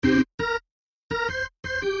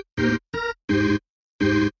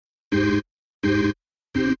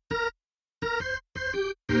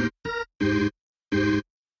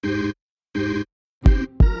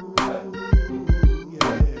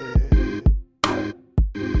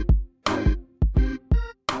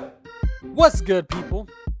What's good, people?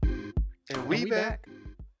 And we back.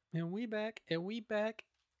 And we back. And we back.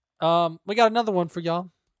 We got another one for y'all.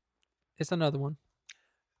 It's another one.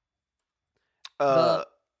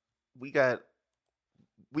 We've got.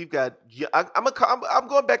 I'm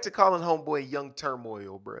going back to calling homeboy Young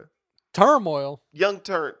Turmoil, bro. Turmoil. Young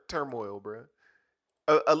Turmoil, bro.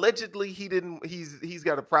 Allegedly, he's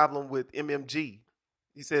got a problem with MMG.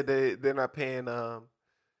 He said they're not paying.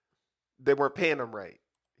 They weren't paying him right.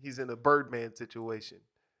 He's in a Birdman situation,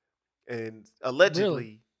 and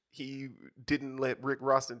allegedly he didn't let Rick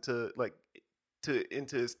Ross into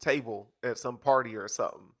his table at some party or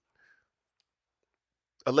something.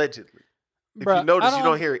 Allegedly. If you notice, you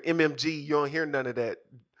don't hear MMG. You don't hear none of that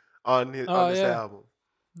on this album.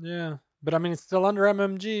 Yeah, but I mean, it's still under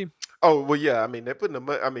MMG. Oh well, yeah. I mean, they're putting him.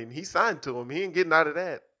 I mean, he signed to him. He ain't getting out of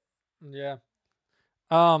that. Yeah.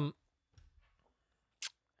 I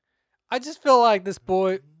just feel like this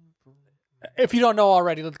boy. If you don't know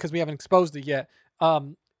already, because we haven't exposed it yet,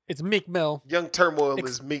 it's Meek Mill. Young Turmoil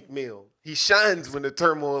is Meek Mill. He shines when the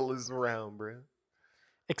turmoil is around, bro.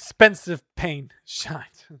 Expensive pain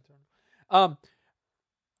shines.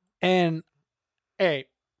 And hey,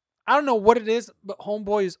 I don't know what it is, but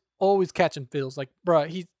homeboy is always catching feels. Like, bro,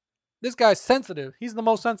 this guy's sensitive. He's the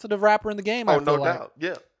most sensitive rapper in the game. Oh, no doubt.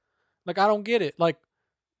 Yeah. Like, I don't get it. Like,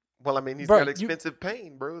 well, I mean, he's got expensive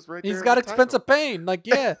pain, bro. It's right there. He's got expensive pain. Like,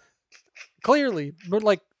 yeah, clearly. But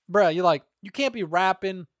like, bro, you can't be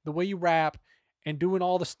rapping the way you rap and doing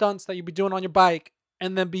all the stunts that you be doing on your bike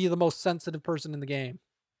and then be the most sensitive person in the game.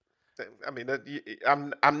 I mean,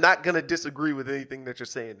 I'm not gonna disagree with anything that you're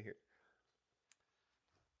saying here.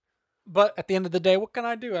 But at the end of the day, what can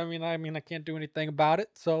I do? I mean, I can't do anything about it.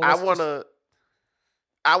 So I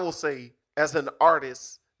will say, as an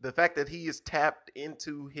artist, the fact that he is tapped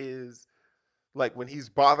into his, like, when he's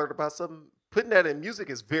bothered about something, putting that in music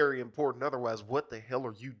is very important. Otherwise, what the hell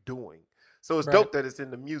are you doing? So it's dope that it's in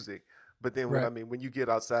the music. But then, when you get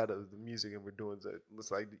outside of the music and we're doing that, it's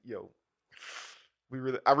like, yo,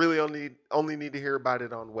 I really only need to hear about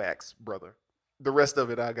it on wax, brother. The rest of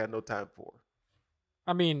it, I got no time for.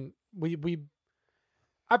 I mean,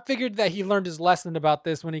 I figured that he learned his lesson about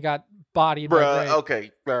this when he got bodied. Bruh, okay,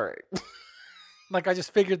 all right. Like, I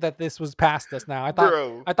just figured that this was past us now. I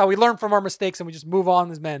thought we learned from our mistakes and we just move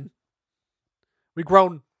on as men. We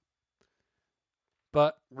grown.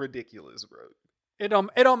 But ridiculous, bro. It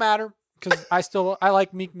don't matter because I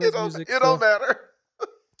like Meek Mill's music. It don't matter.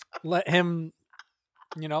 Let him,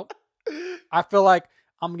 I feel like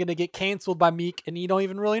I'm gonna get canceled by Meek, and you don't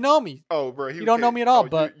even really know me. Oh, bro, you don't know me at all.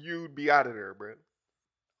 But you'd be out of there, bro.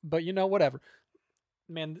 But whatever.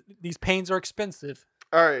 Man, these pains are expensive.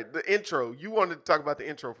 All right, the intro. You wanted to talk about the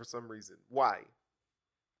intro for some reason. Why?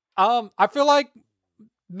 I feel like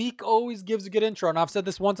Meek always gives a good intro, and I've said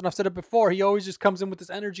this once, and I've said it before. He always just comes in with this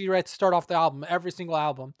energy right to start off the album, every single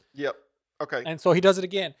album. Yep. Okay. And so he does it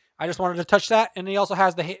again. I just wanted to touch that, and he also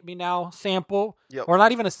has the "Hit Me Now" sample, or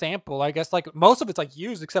not even a sample. I guess like most of it's like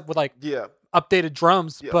used, except with like updated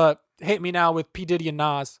drums. Yep. But "Hit Me Now" with P Diddy and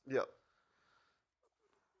Nas. Yep.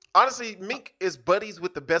 Honestly, Meek is buddies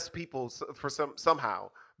with the best people for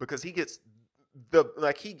somehow because he gets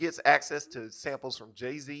access to samples from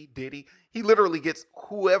Jay-Z, Diddy. He literally gets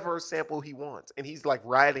whoever sample he wants, and he's like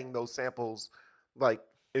riding those samples like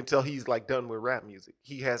until he's like done with rap music.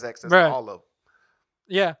 He has access to all of them.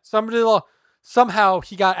 Yeah, somehow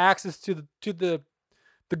he got access to the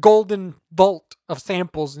golden vault of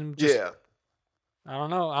samples, and just, I don't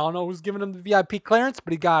know who's giving him the VIP clearance,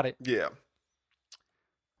 but he got it. Yeah.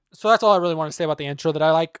 So that's all I really want to say about the intro that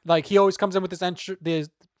I like. Like, he always comes in with this intro.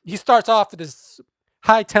 He starts off with this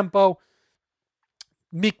high tempo,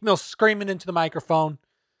 Meek Mill screaming into the microphone.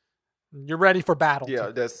 You're ready for battle.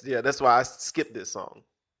 Yeah, that's why I skipped this song.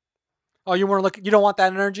 Oh, you don't want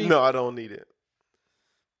that energy? No, I don't need it.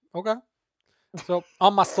 Okay. So,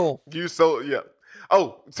 On My Soul.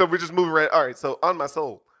 Oh, so we're just moving right. All right, so On My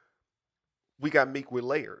Soul, we got Meek with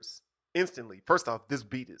layers instantly. First off, this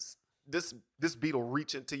beat will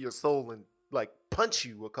reach into your soul and like punch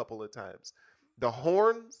you a couple of times. The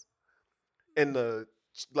horns and the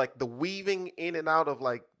weaving in and out of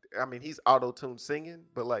he's auto-tune singing,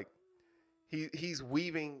 but like he's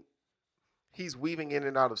weaving in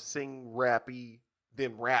and out of sing rappy,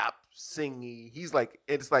 then rap singy.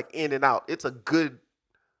 It's like in and out. It's a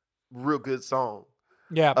real good song.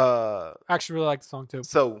 Yeah. I actually really like the song too.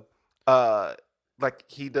 So like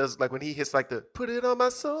he does, like when he hits like the "put it on my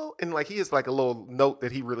soul," and like he hits like a little note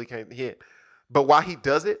that he really can't hit. But while he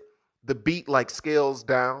does it, the beat like scales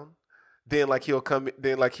down. Then like he'll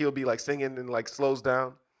be like singing and like slows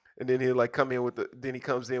down. And then he'll like come in with then he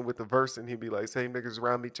comes in with the verse and he'll be like, same niggas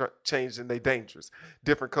around me changed and they dangerous.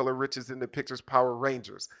 Different color riches in the pictures, Power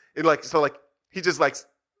Rangers. It like, so like, he just like,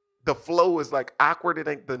 the flow is like awkward. It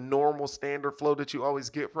ain't the normal standard flow that you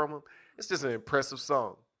always get from him. It's just an impressive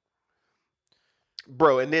song.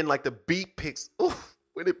 Bro, and then like the beat picks,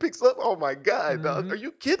 when it picks up, oh my God, dog, are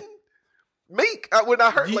you kidding? Meek, when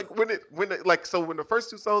I heard when the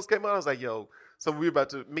first two songs came out, I was like, yo, so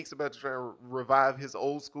Meek's about to try and revive his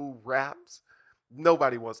old school raps.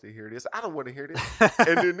 Nobody wants to hear this. I don't want to hear this.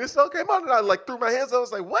 And then this song came out and I like threw my hands up. I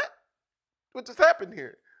was like, what? What just happened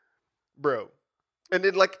here? Bro. And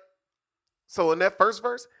then like, so in that first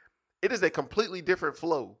verse, it is a completely different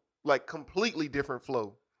flow. Like completely different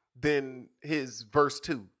flow than his verse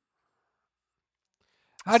 2.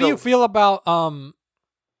 How do you feel about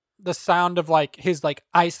the sound of like his like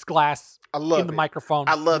ice glass in the microphone?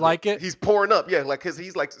 I love like it. He's pouring up, yeah, like cause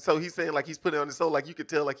he's like, so he's saying like he's putting it on his soul, like you could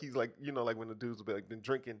tell like he's like, you know, like when the dude's like been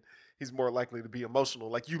drinking, he's more likely to be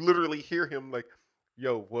emotional. Like you literally hear him like,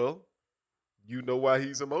 yo, well, you know why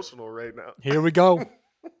he's emotional right now. Here we go.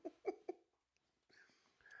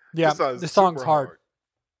 Yeah, this song's hard.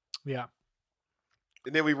 Yeah.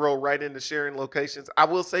 And then we roll right into sharing locations. I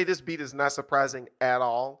will say this beat is not surprising at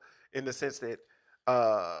all in the sense that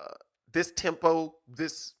this tempo,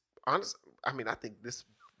 I think this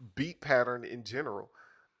beat pattern in general,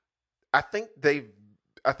 I think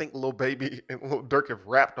Lil Baby and Lil Durk have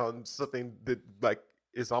rapped on something that like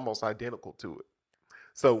is almost identical to it.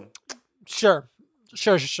 So sure.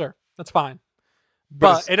 That's fine.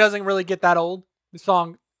 But it doesn't really get that old. This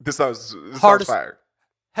song's fire.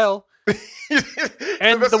 Hell.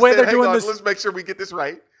 And the way they're doing this, let's make sure we get this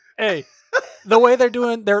right. Hey, the way they're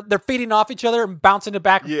doing, they're feeding off each other and bouncing it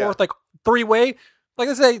back and forth like 3-way. Like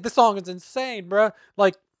I say, this song is insane, bro.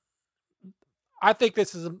 Like, I think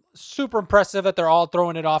this is super impressive that they're all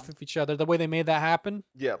throwing it off of each other. The way they made that happen.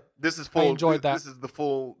 Yeah, this is full. I enjoyed that. This is the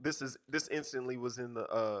full. This instantly was in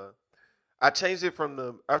the. I changed it from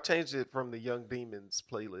the Young Demons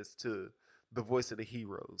playlist to the Voice of the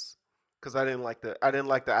Heroes because I didn't like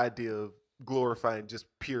the idea of glorifying just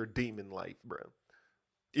pure demon life, bro.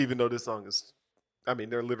 Even though this song is, I mean,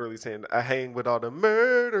 they're literally saying, I hang with all the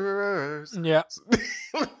murderers. Yeah.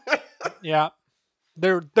 Yeah.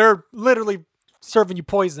 They're literally serving you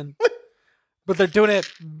poison. But they're doing it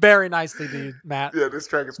very nicely, dude, Matt. Yeah, this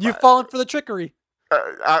track is fire. You've fallen for the trickery.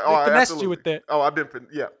 I finessed you with it. Oh,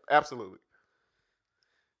 yeah, absolutely.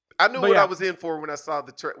 I knew what I was in for when I saw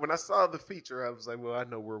when I saw the feature. I was like, well, I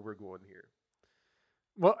know where we're going here.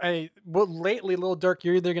 Well, lately, Lil Durk,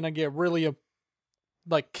 you're either gonna get really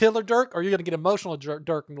like killer Durk, or you're gonna get emotional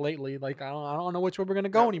Durk. Lately, like I don't know which way we're gonna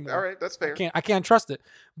go anymore. All right, that's fair. I can't trust it.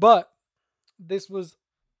 But this was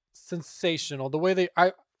sensational. The way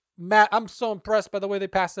Matt, I'm so impressed by the way they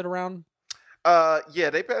passed it around.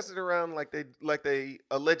 Yeah, they passed it around like they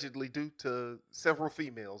allegedly do to several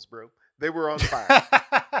females, bro. They were on fire.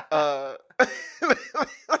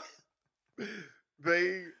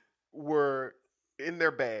 They were in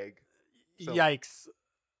their bag. So. Yikes.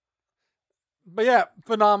 But yeah,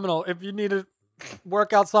 phenomenal. If you need a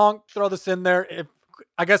workout song, throw this in there. If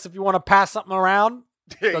you want to pass something around,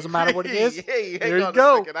 doesn't matter what it is. Hey, there you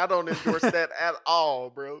go. I don't endorse that at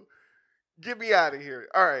all, bro. Get me out of here.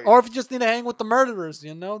 All right. Or if you just need to hang with the murderers,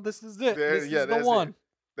 this is it. This is the one.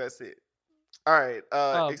 That's it. All right.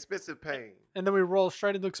 Expensive Pain. And then we roll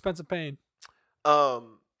straight into Expensive Pain. So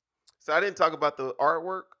I didn't talk about the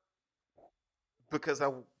artwork because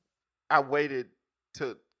I waited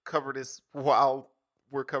to cover this while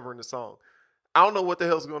we're covering the song. I don't know what the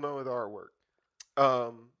hell's going on with the artwork.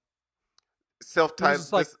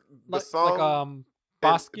 Self-titled. The song.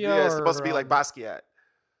 Basquiat. Yeah, it's supposed to be like Basquiat.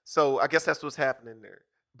 So I guess that's what's happening there.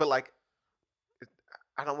 But like,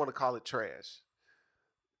 I don't want to call it trash.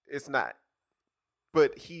 It's not.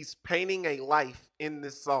 But he's painting a life in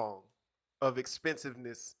this song of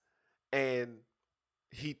expensiveness, and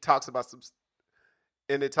he talks about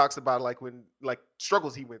it talks about like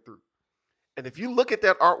struggles he went through. And if you look at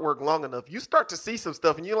that artwork long enough, you start to see some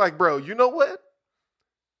stuff, and you're like, bro, you know what?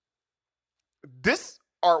 This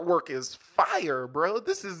artwork is fire, bro.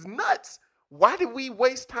 This is nuts. Why did we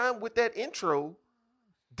waste time with that intro?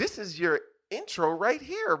 This is your intro right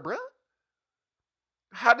here, bro.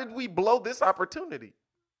 How did we blow this opportunity?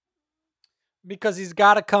 Because he's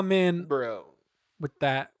got to come in, bro, with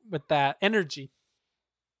that energy.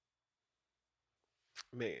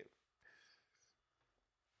 Man.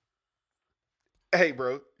 Hey,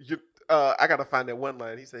 bro, I gotta find that one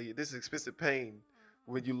line. He said, "This is expensive pain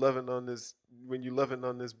when you loving on this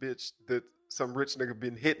bitch that some rich nigga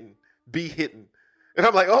be hitting." And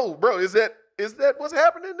I'm like, oh, bro, is that Is that what's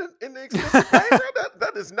happening in the explicit thing?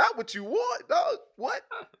 That is not what you want, dog. What?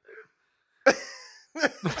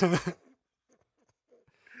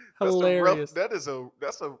 Hilarious. That's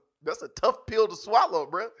a tough pill to swallow,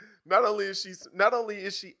 bro. Not only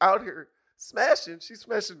is she out here smashing, she's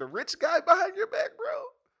smashing the rich guy behind your back, bro.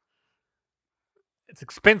 It's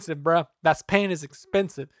expensive, bro. That pain is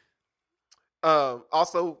expensive.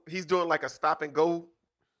 Also, he's doing like a stop and go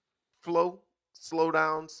flow, slow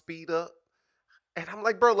down, speed up. And I'm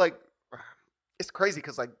like, bro, like, it's crazy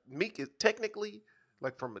because like Meek is technically,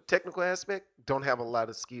 like from a technical aspect, don't have a lot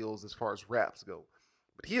of skills as far as raps go.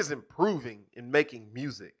 But he is improving in making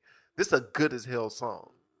music. This is a good as hell song.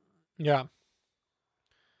 Yeah.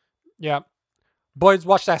 Yeah. Boys,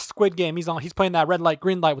 watch that Squid Game. He's playing that red light,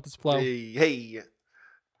 green light with his flow. Hey.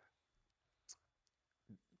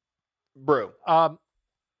 Bro. Do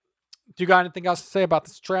you got anything else to say about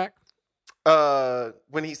this track?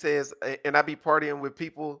 When he says, and I be partying with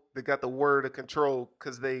people that got the word of control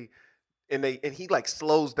because and he like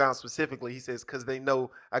slows down specifically. He says, because they know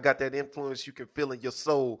I got that influence you can feel in your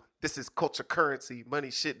soul. This is culture currency. Money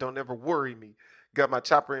shit don't ever worry me. Got my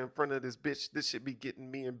chopper in front of this bitch. This should be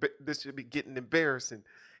getting embarrassing.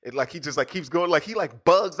 And like he just like keeps going, like he like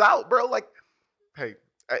bugs out, bro. Like, hey,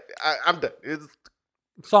 I'm done. It's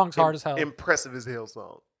song's hard as hell. Impressive as hell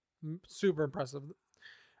song. Super impressive.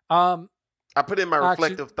 I put in my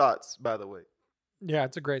reflective thoughts, by the way. Yeah,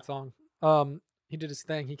 it's a great song. He did his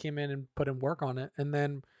thing. He came in and put in work on it, and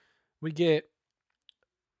then we get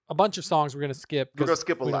a bunch of songs we're gonna skip. We're gonna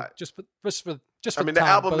skip a lot. Just for I mean, the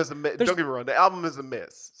album is a mess. Don't get me wrong. The album is a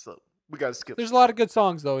mess, so we gotta skip. There's a lot of good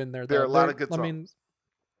songs though in there. There are a lot of good songs.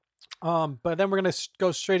 I mean, but then we're gonna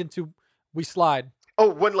go straight into We Slide. Oh,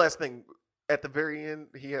 one last thing. At the very end,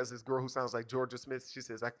 he has this girl who sounds like Georgia Smith. She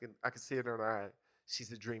says, I can see it in her eye.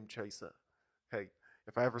 She's a dream chaser. Hey,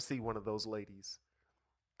 if I ever see one of those ladies,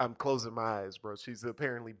 I'm closing my eyes, bro. She's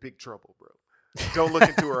apparently big trouble, bro. Don't look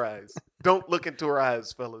into her eyes. Don't look into her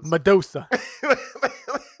eyes, fellas. Medusa.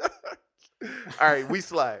 All right, We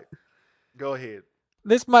Slide. Go ahead.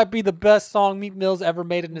 This might be the best song Meek Mill's ever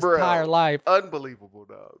made in his entire life. Unbelievable,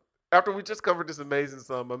 dog. After we just covered this amazing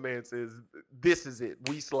song, my man says, this is it.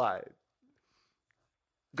 We Slide.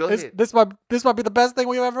 Go ahead. This might be the best thing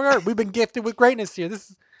we've ever heard. We've been gifted with greatness here.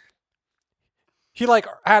 He like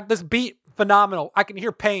had this beat phenomenal. I can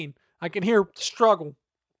hear pain. I can hear struggle.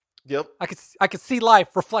 Yep. I can see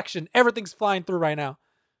life, reflection. Everything's flying through right now.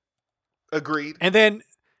 Agreed. And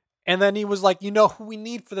then he was like, you know who we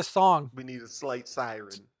need for the song? We need a slight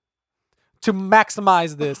siren. To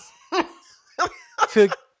maximize this.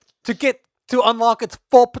 to unlock its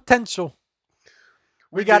full potential.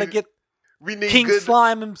 We need King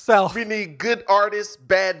Slime himself. We need good artist,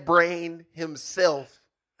 Bad Brain himself.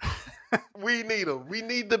 We need him. We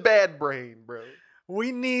need the Bad Brain, bro.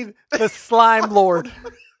 We need the Slime Lord.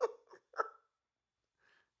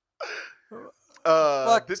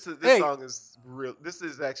 This song is real. This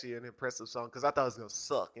is actually an impressive song because I thought it was gonna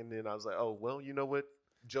suck, and then I was like, oh well, you know what?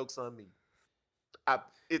 Joke's on me.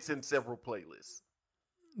 It's in several playlists.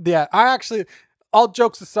 Yeah, all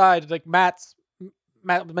jokes aside, like Matt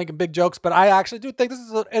was making big jokes, but I actually do think this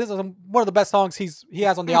is one of the best songs he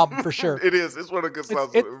has on the album for sure. It is. It's one of the good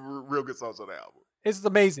songs, real good songs on the album. It's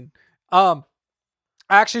amazing. I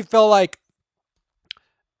actually feel like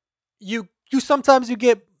you sometimes you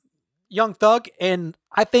get Young Thug, and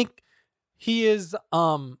I think he is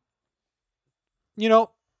an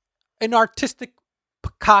artistic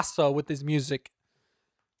Picasso with his music.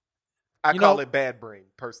 I call it Bad Brain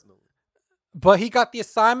personally. But he got the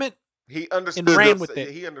assignment. He understood and ran with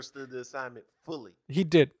it. He understood the assignment fully. He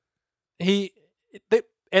did. And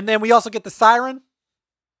then we also get the siren.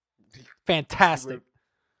 Fantastic.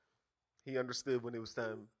 He understood when it was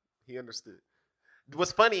time. He understood.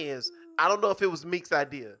 What's funny is I don't know if it was Meek's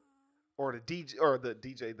idea or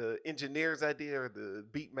the engineer's idea or the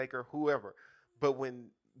beat maker, whoever. But when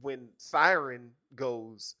Siren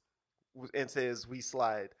goes and says we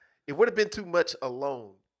slide, it would have been too much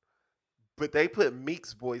alone. But they put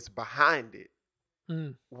Meek's voice behind it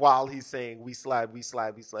while he's saying we slide, we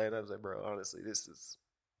slide, we slide. And I was like, bro, honestly, this is.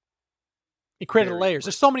 It created layers.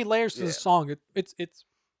 There's so many layers to the song. It's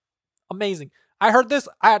amazing. I heard this.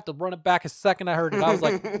 I had to run it back a second. I heard it. I was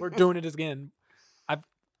like, we're doing it again.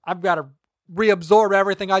 I've got to reabsorb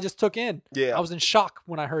everything I just took in. Yeah. I was in shock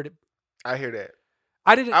when I heard it. I hear that.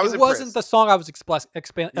 It wasn't the song I was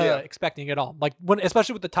expecting at all. Like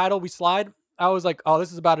especially with the title "We Slide," I was like, "Oh,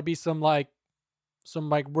 this is about to be some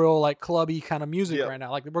real like clubby kind of music right now.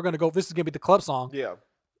 Like we're gonna go. This is gonna be the club song." Yeah.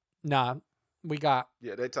 Nah, we got.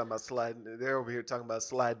 Yeah, they talking about sliding. They're over here talking about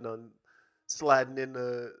sliding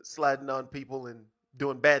sliding on people and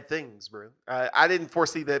doing bad things, bro. I didn't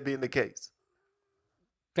foresee that being the case.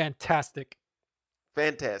 Fantastic.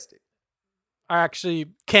 Fantastic. I actually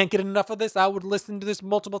can't get enough of this. I would listen to this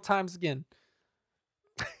multiple times again.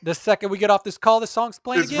 The second we get off this call, this song's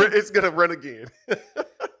playing again. It's gonna run again.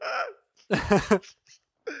 All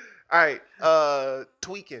right,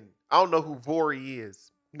 tweaking. I don't know who Vori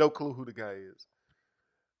is. No clue who the guy is.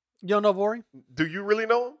 You don't know Vori? Do you really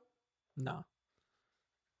know him? No.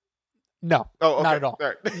 No. Oh, okay. Not at all. All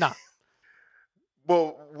right. No.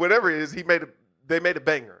 Well, whatever it is, they made a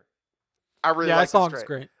banger. I really like that this song's track.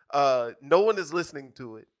 great. No one is listening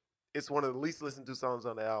to it. It's one of the least listened to songs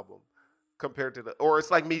on the album compared to or it's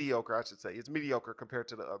like mediocre, I should say. It's mediocre compared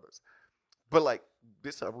to the others. But like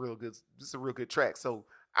this is a real good track. So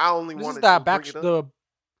I only This is wanted that to bring it up.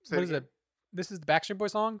 what is it? This is the Backstreet Boy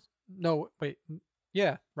songs? No, wait.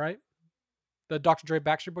 Yeah, right? The Dr. Dre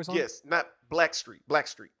Backstreet Boy song? Yes, not Blackstreet.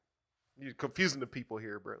 Blackstreet. You're confusing the people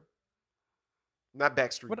here, bro. Not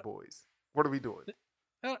Backstreet Boys. What are we doing?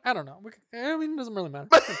 I don't know. I mean, it doesn't really matter.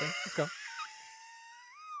 Okay, let's go.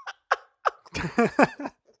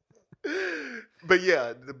 But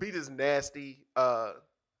yeah, the beat is nasty.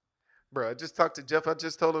 Bro, I just talked to Jeff. I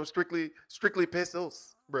just told him strictly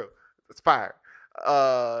pesos, bro. It's fire.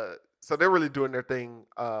 So they're really doing their thing.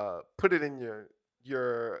 Put it in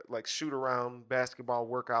your like shoot around basketball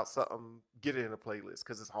workout something. Get it in a playlist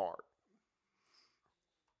because it's hard.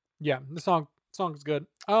 Yeah, the song's good.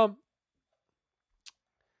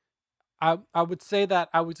 I would say that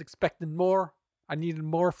I was expecting more. I needed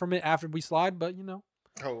more from it after we slide, but you know.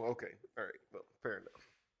 Oh, okay. All right. Well, fair enough.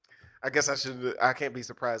 I guess I can't be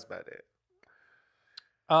surprised by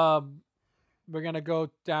that. We're gonna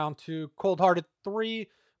go down to Cold Hearted 3,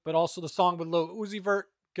 but also the song with Lil Uzi Vert.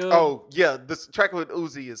 Good. Oh yeah, this track with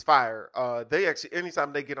Uzi is fire. They actually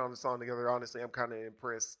anytime they get on the song together, honestly, I'm kind of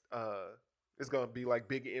impressed. It's gonna be like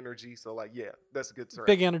big energy, so like yeah, that's a good track.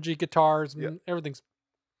 Big energy, guitars, everything's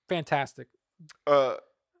fantastic.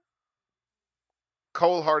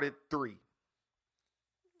 Cold Hearted 3.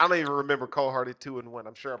 I don't even remember Cold Hearted 2 and 1.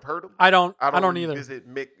 I'm sure I've heard them. I don't either. Visit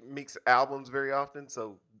Meek's albums very often,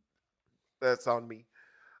 so that's on me.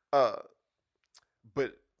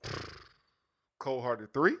 But Cold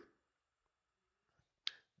Hearted 3,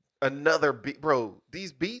 another beat, bro.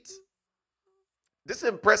 These beats, this is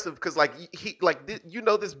impressive because like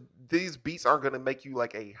these beats aren't gonna make you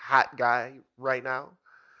like a hot guy right now.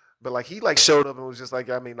 But like he like showed up and was just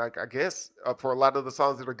like, I mean, like I guess for a lot of the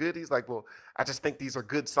songs that are good, he's like, well, I just think these are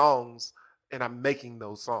good songs, and I'm making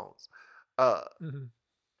those songs.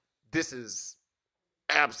 This is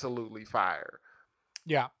absolutely fire.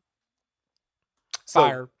 Yeah,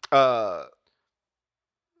 fire.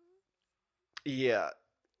 Yeah.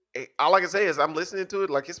 All I can say is I'm listening to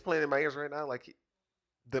it like it's playing in my ears right now. Like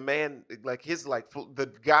the man, like his like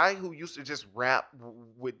the guy who used to just rap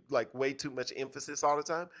with like way too much emphasis all the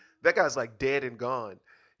time. That guy's like dead and gone.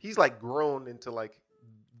 He's like grown into like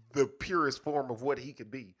the purest form of what he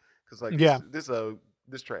could be. Because like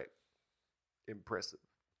this track, impressive.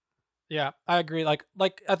 Yeah, I agree. Like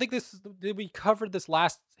I think did we cover his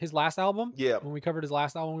last album? Yeah. When we covered his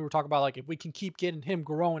last album, we were talking about like if we can keep getting him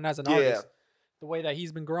growing as an artist, the way that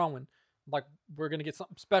he's been growing, like we're gonna get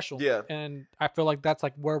something special. Yeah. And I feel like that's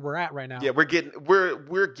like where we're at right now. Yeah, we're getting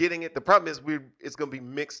it. The problem is it's gonna be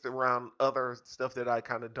mixed around other stuff that I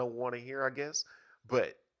kind of don't want to hear, I guess.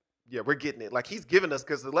 But yeah, we're getting it. Like he's giving us,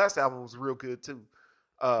 because the last album was real good too.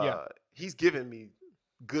 He's giving me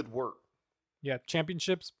good work. Yeah,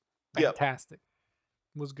 Championships, fantastic.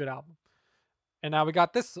 It was a good album. And now we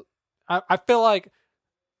got this. I feel like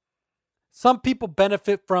some people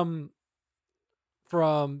benefit from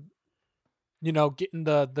you know, getting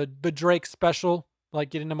the Drake special,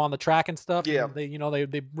 like getting him on the track and stuff. Yeah. And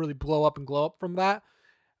they really blow up and glow up from that.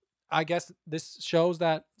 I guess this shows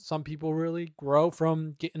that some people really grow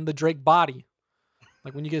from getting the Drake body.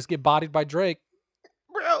 Like when you just get bodied by Drake,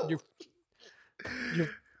 bro. You're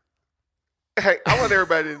Hey, I want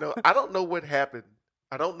everybody to know. I don't know what happened.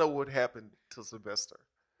 I don't know what happened to Sylvester.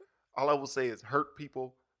 All I will say is hurt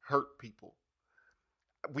people hurt people.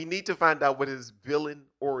 We need to find out what his villain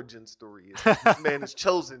origin story is. This man has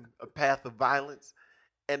chosen a path of violence,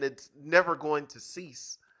 and it's never going to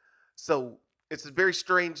cease. So it's a very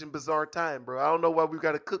strange and bizarre time, bro. I don't know why we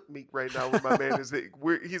got to cook Meek right now when my man is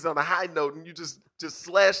he's on a high note, and you just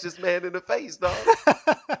slash this man in the face, dog.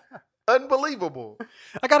 Unbelievable.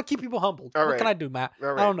 I got to keep people humbled. All what right. can I do, Matt? All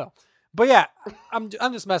right. I don't know. But yeah, I'm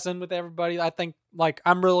just messing with everybody. I think like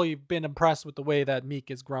I'm really been impressed with the way that Meek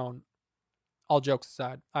has grown. All jokes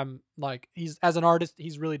aside, I'm like he's as an artist,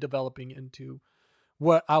 he's really developing into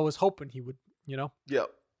what I was hoping he would, you know. Yep.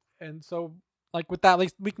 And so, like with that, at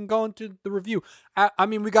least we can go into the review. I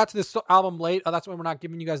mean, we got to this album late. That's why we're not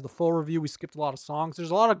giving you guys the full review. We skipped a lot of songs. There's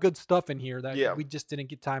a lot of good stuff in here that Yeah. we just didn't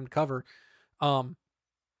get time to cover. But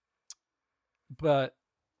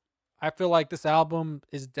I feel like this album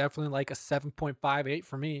is definitely like a 7.58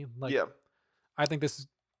 for me. Like, Yeah. I think this is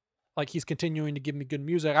like he's continuing to give me good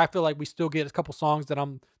music. I feel like we still get a couple songs that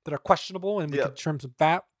are questionable and we Yeah. could trim some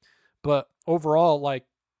fat. But overall, like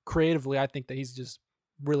creatively, I think that he's just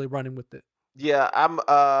really running with it. Yeah, I'm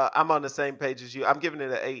on the same page as you. I'm giving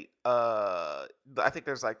it an 8. I think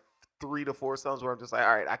there's like 3 to 4 songs where I'm just like,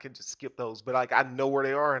 all right, I can just skip those, but like I know where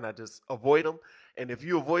they are and I just avoid them. And if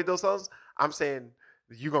you avoid those songs, I'm saying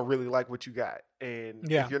you're gonna really like what you got. And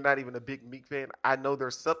Yeah. if you're not even a big Meek fan, I know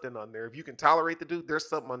there's something on there. If you can tolerate the dude, there's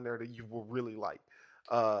something on there that you will really like.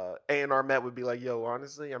 A&R Matt would be like, yo,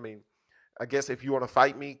 honestly, I mean, I guess if you want to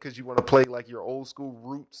fight me because you want to play like your old school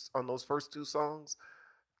roots on those first 2 songs,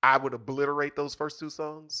 I would obliterate those first 2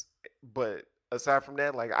 songs. But aside from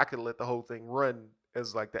that, like I could let the whole thing run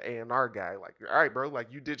as like the A&R guy. Like, all right, bro,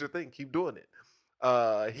 like you did your thing, keep doing it.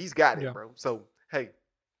 He's got it, Yeah. bro. So hey,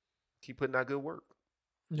 keep putting out good work.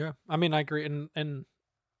 Yeah. I mean, I agree. And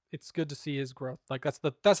it's good to see his growth. Like that's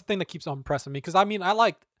the thing that keeps on impressing me. Because I mean, I've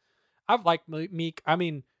liked Meek. I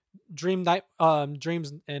mean, Dreams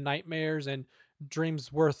and Nightmares and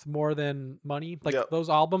Dreams Worth More Than Money. Like Yep. those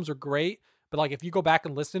albums are great. But like if you go back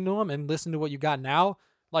and listen to them and listen to what you got now,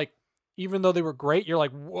 like even though they were great, you're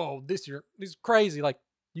like, whoa, this is crazy. Like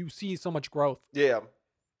you see so much growth. Yeah,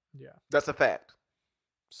 Yeah. that's a fact.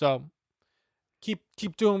 So keep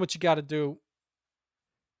doing what you got to do.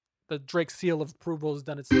 The Drake seal of approval has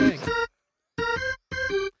done its thing.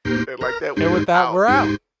 And like that, And with that, we're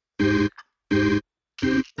out.